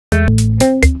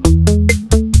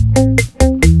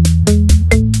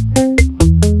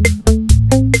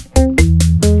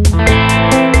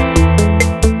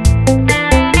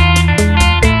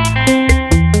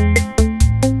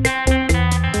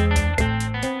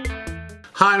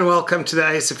Hi and welcome to the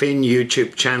ASFN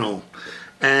YouTube channel,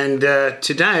 and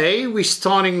today we're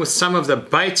starting with some of the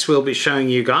baits we'll be showing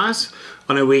you guys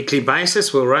on a weekly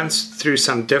basis. We'll run through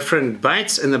some different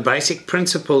baits and the basic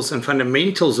principles and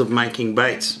fundamentals of making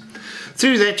baits.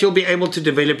 Through that you'll be able to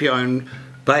develop your own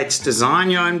baits,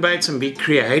 design your own baits and be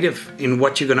creative in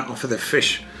what you're going to offer the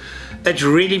fish. It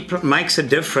really makes a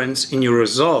difference in your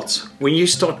results when you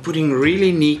start putting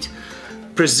really neat,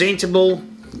 presentable,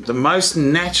 the most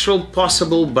natural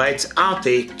possible baits out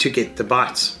there to get the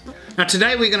bites. Now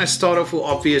today we're going to start off for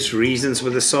obvious reasons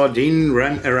with the sardine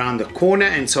run around the corner,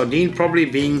 and sardine probably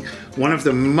being one of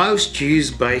the most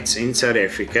used baits in South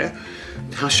Africa.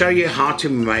 I'll show you how to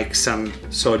make some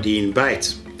sardine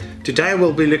baits. Today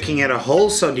we'll be looking at a whole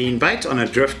sardine bait on a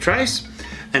drift trace,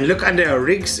 and look under our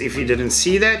rigs if you didn't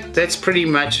see that. That's pretty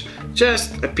much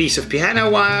just a piece of piano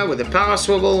wire with a power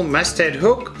swivel, mustard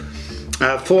hook,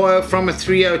 4 from a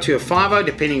 3/0 to a 5/0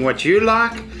 depending what you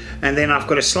like, and then I've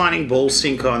got a sliding ball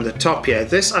sinker on the top here.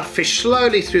 This I fish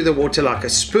slowly through the water like a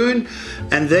spoon,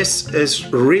 and this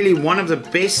is really one of the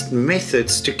best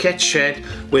methods to catch shad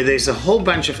where there's a whole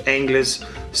bunch of anglers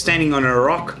standing on a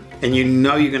rock and you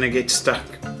know you're going to get stuck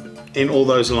in all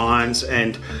those lines,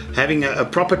 and having a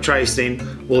proper trace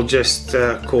then will just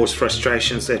cause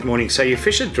frustrations that morning. So you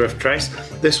fish a drift trace,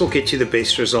 this will get you the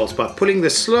best results by pulling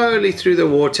this slowly through the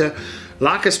water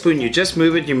like a spoon. You just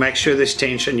move it, you make sure there's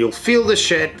tension, you'll feel the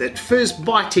shad. That first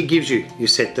bite he gives you, you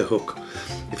set the hook.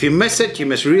 If you miss it, you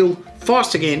must reel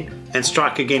fast again and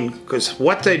strike again, because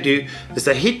what they do is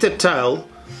they hit the tail,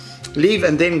 leave,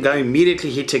 and then go immediately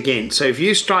hit again. So if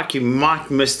you strike, you might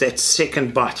miss that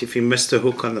second bite if you miss the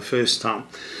hook on the first time.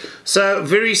 So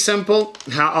very simple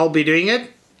how I'll be doing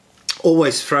it.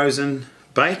 Always frozen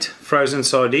bait, frozen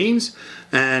sardines,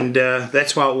 and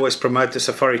that's why I always promote the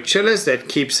safari chillers. That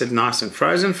keeps it nice and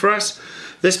frozen for us.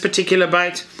 This particular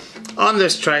bait on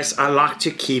this trace, I like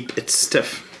to keep it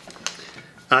stiff.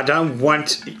 I don't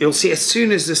want, you'll see as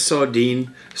soon as the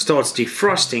sardine starts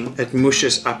defrosting, it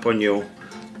mushes up on your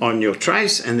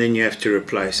trace, and then you have to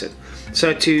replace it.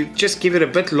 So to just give it a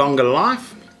bit longer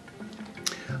life,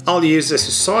 I'll use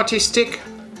this Sati stick,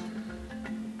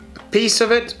 a piece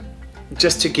of it,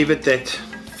 just to give it that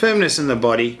firmness in the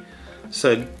body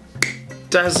so it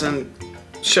doesn't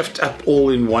shift up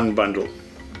all in one bundle.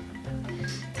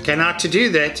 Okay, now to do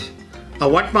that, I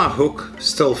want my hook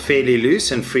still fairly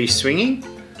loose and free swinging,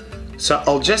 so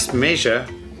I'll just measure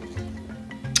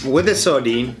with the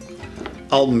sardine.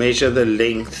 I'll measure the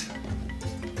length.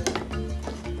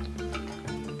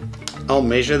 I'll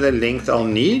measure the length I'll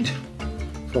need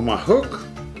for my hook.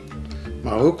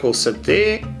 My hook will sit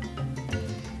there,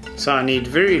 so I need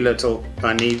very little.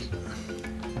 I need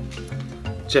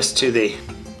just to there.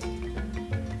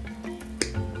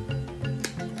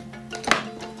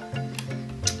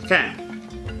 Okay,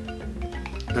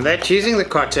 and that's using the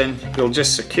cotton. You'll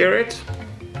just secure it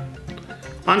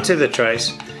onto the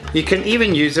trace. You can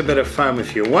even use a bit of foam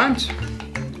if you want.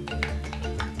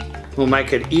 Will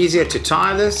make it easier to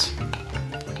tie this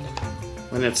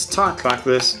when it's tight like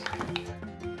this.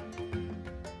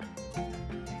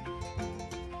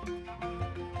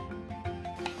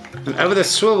 And over the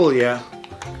swivel here,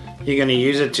 you're going to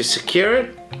use it to secure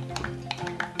it.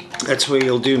 That's where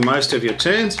you'll do most of your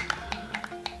turns.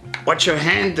 Watch your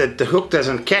hand that the hook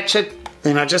doesn't catch it.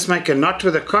 Then I just make a knot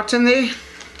with the cotton there.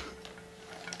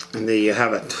 And there you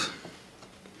have it.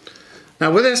 Now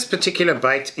with this particular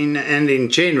bait and in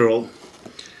general,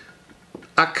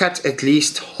 I cut at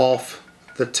least half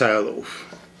the tail off,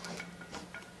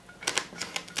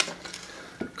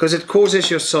 because it causes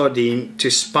your sardine to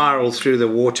spiral through the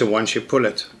water once you pull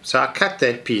it. So I cut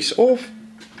that piece off,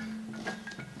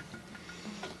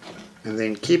 and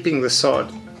then keeping the sard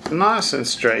nice and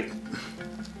straight,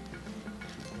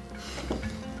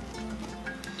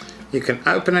 you can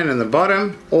open it in the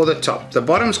bottom or the top. The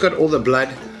bottom's got all the blood.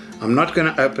 I'm not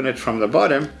going to open it from the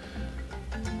bottom,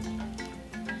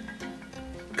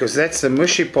 because that's the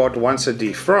mushy part once it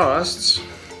defrosts.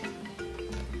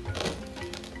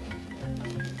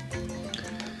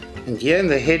 And here in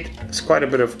the head, there's quite a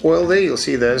bit of oil there. You'll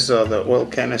see those are the oil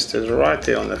canisters right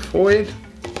there on the forehead.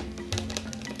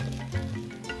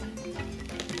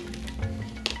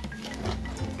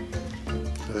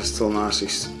 They're still nicely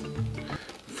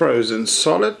frozen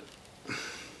solid.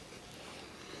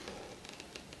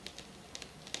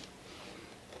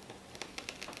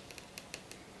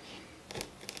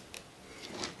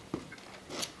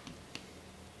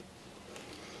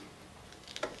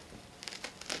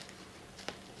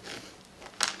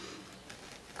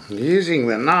 Using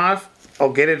the knife,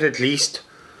 I'll get it at least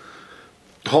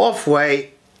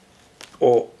halfway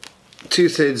or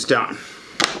 2/3 down.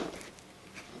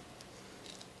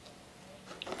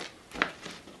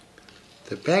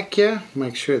 the back here,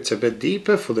 make sure it's a bit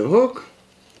deeper for the hook.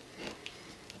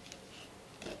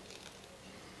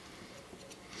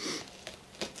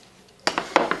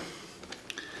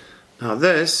 Now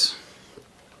this,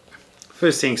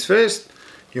 first things first,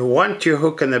 you want your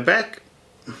hook in the back.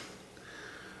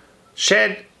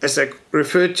 Shad, as I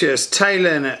referred to as tailor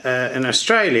in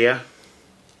Australia,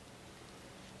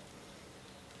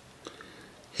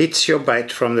 hits your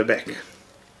bait from the back.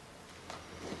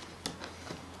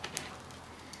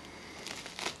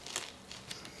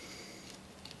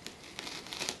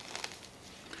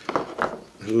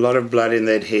 A lot of blood in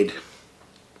that head.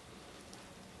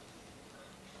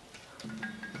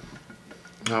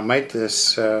 I made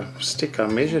this stick, I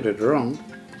measured it wrong.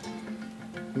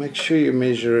 Make sure you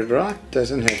measure it right,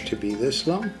 doesn't have to be this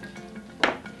long.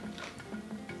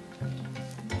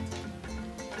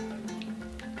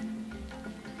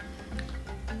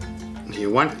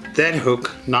 You want that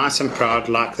hook nice and proud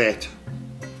like that.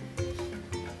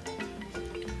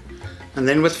 And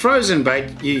then with frozen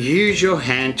bait, you use your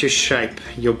hand to shape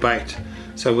your bait.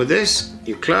 So with this,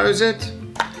 you close it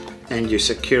and you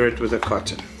secure it with a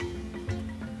cotton.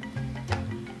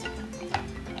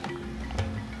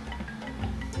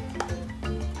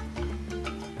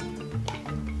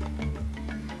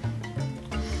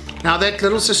 Now that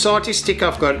little society stick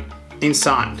I've got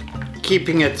inside,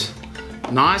 keeping it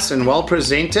nice and well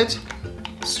presented,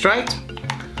 straight,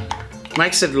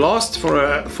 makes it last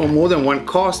for more than one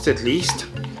cast at least,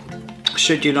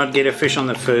 should you not get a fish on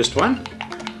the first one,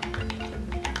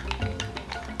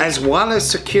 as well as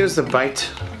secures the bait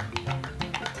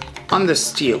on the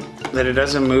steel, that it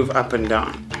doesn't move up and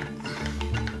down.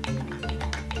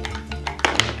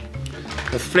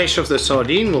 The flesh of the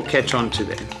sardine will catch on to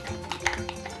that.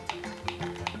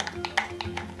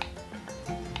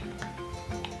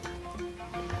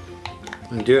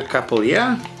 And do a couple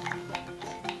here.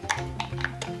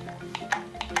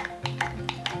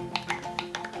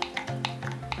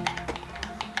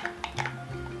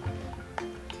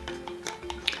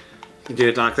 You do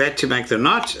it like that to make the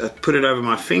knot. I put it over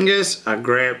my fingers, I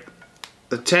grab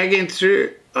the tag end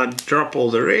through, I drop all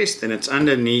the rest, and it's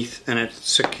underneath, and it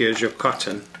secures your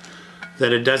cotton,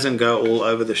 that it doesn't go all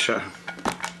over the show.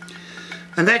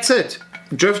 And that's it.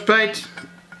 Drift bait.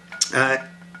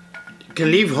 You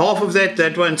can leave half of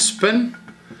that won't spin.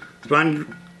 It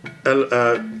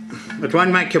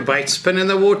won't make your bait spin in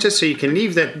the water, so you can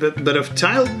leave that bit of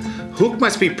tail. Hook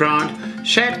must be proud.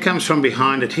 Shad comes from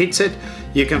behind, it hits it.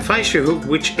 You can face your hook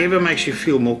whichever makes you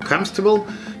feel more comfortable.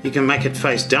 You can make it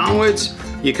face downwards,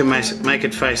 you can make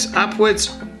it face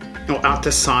upwards, or out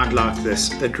the side like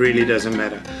this. It really doesn't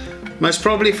matter. Most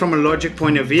probably from a logic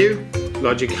point of view,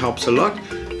 logic helps a lot,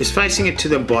 is facing it to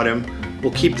the bottom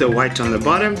will keep the weight on the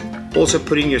bottom. Also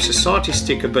putting your society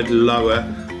stick a bit lower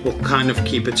will kind of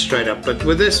keep it straight up. But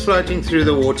with this floating through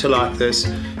the water like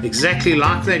this, exactly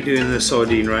like they do in the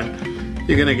sardine run,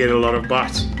 you're going to get a lot of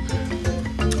bites.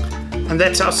 And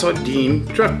that's our sardine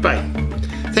drift bait.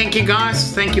 Thank you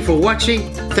guys, thank you for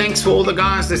watching. Thanks for all the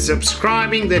guys that's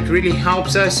subscribing, that really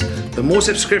helps us. The more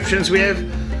subscriptions we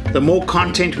have, the more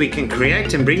content we can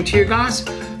create and bring to you guys.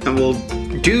 And we'll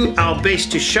do our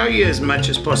best to show you as much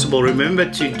as possible. Remember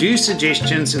to do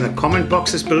suggestions in the comment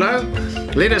boxes below.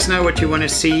 Let us know what you want to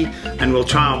see and we'll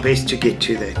try our best to get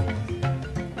to that.